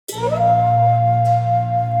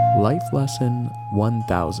Life Lesson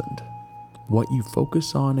 1000. What you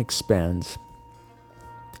focus on expands.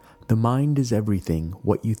 The mind is everything.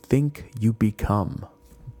 What you think, you become.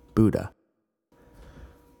 Buddha.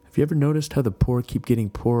 Have you ever noticed how the poor keep getting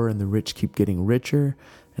poorer and the rich keep getting richer,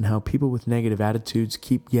 and how people with negative attitudes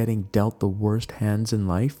keep getting dealt the worst hands in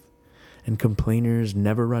life, and complainers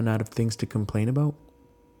never run out of things to complain about?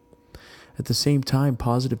 At the same time,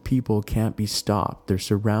 positive people can't be stopped. They're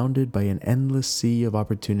surrounded by an endless sea of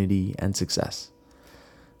opportunity and success.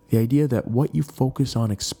 The idea that what you focus on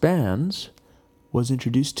expands was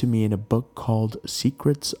introduced to me in a book called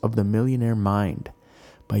Secrets of the Millionaire Mind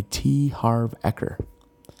by T. Harv Eker.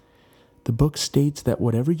 The book states that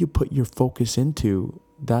whatever you put your focus into,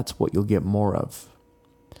 that's what you'll get more of.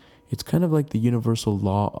 It's kind of like the universal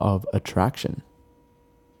law of attraction.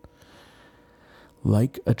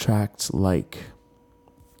 Like attracts like.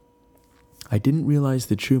 I didn't realize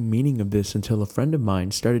the true meaning of this until a friend of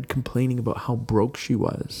mine started complaining about how broke she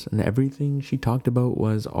was, and everything she talked about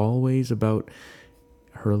was always about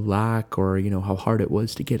her lack or, how hard it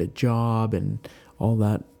was to get a job and all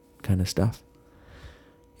that kind of stuff.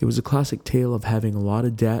 It was a classic tale of having a lot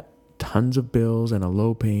of debt, tons of bills, and a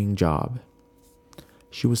low-paying job.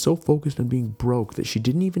 She was so focused on being broke that she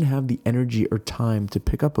didn't even have the energy or time to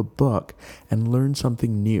pick up a book and learn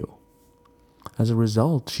something new. As a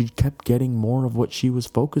result, she kept getting more of what she was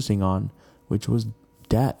focusing on, which was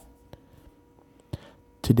debt.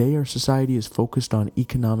 Today, our society is focused on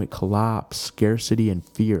economic collapse, scarcity, and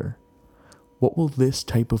fear. What will this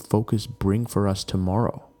type of focus bring for us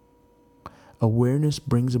tomorrow? Awareness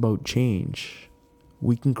brings about change.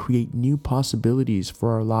 We can create new possibilities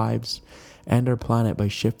for our lives and our planet by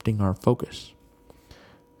shifting our focus.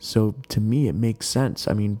 So to me, it makes sense.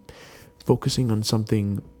 Focusing on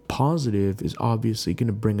something positive is obviously going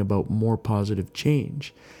to bring about more positive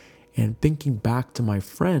change. And thinking back to my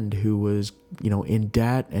friend who was, in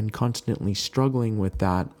debt and constantly struggling with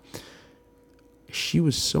that, she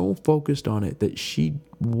was so focused on it that she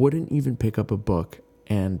wouldn't even pick up a book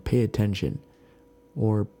and pay attention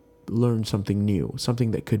or learn something new,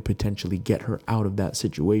 something that could potentially get her out of that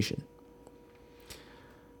situation.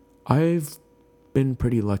 I've been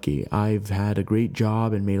pretty lucky. I've had a great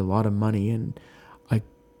job and made a lot of money, and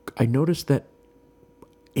I noticed that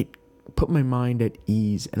it put my mind at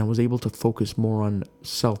ease, and I was able to focus more on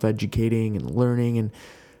self-educating and learning, and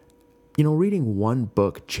reading one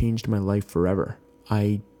book changed my life forever.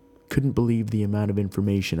 I couldn't believe the amount of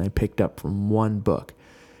information I picked up from one book.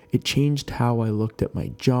 It changed how I looked at my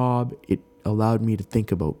job. It allowed me to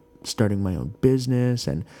think about starting my own business,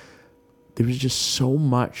 and there was just so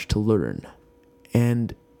much to learn.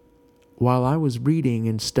 And while I was reading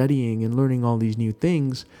and studying and learning all these new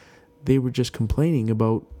things, they were just complaining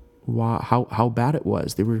about how bad it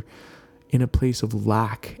was. They were in a place of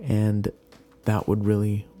lack, and that would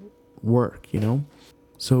really work,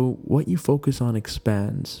 So what you focus on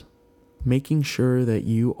expands. Making sure that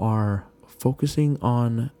you are focusing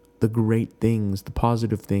on the great things, the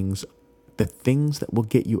positive things, the things that will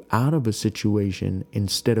get you out of a situation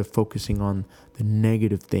instead of focusing on the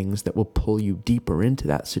negative things that will pull you deeper into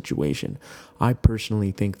that situation. I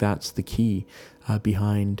personally think that's the key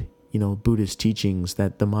behind, Buddhist teachings,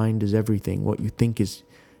 that the mind is everything. What you think is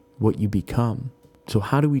what you become. So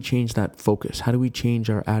how do we change that focus? How do we change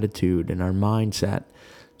our attitude and our mindset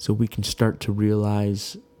so we can start to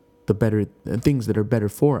realize the better things that are better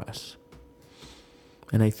for us?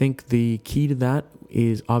 And I think the key to that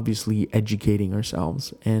is obviously educating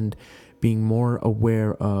ourselves and being more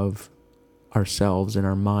aware of ourselves and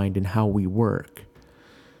our mind and how we work.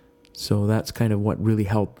 So that's kind of what really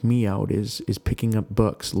helped me out is picking up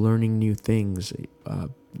books, learning new things,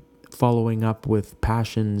 following up with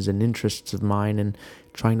passions and interests of mine and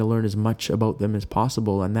trying to learn as much about them as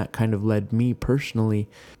possible. And that kind of led me personally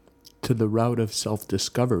to the route of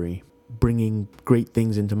self-discovery. Bringing great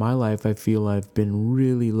things into my life, I feel I've been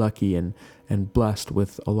really lucky and blessed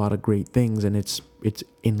with a lot of great things, and it's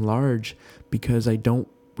in large because I don't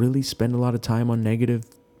really spend a lot of time on negative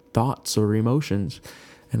thoughts or emotions,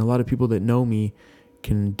 and a lot of people that know me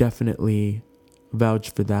can definitely vouch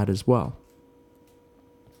for that as well.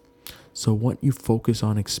 So what you focus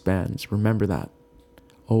on expands. Remember that.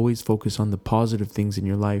 Always focus on the positive things in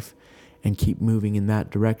your life and keep moving in that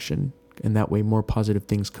direction. And that way more positive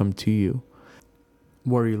things come to you.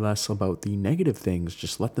 Worry less about the negative things.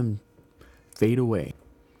 Just let them fade away.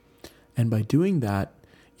 And by doing that,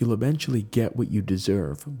 you'll eventually get what you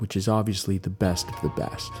deserve, which is obviously the best of the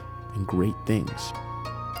best and great things.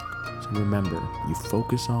 So remember, you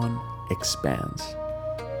focus on expands.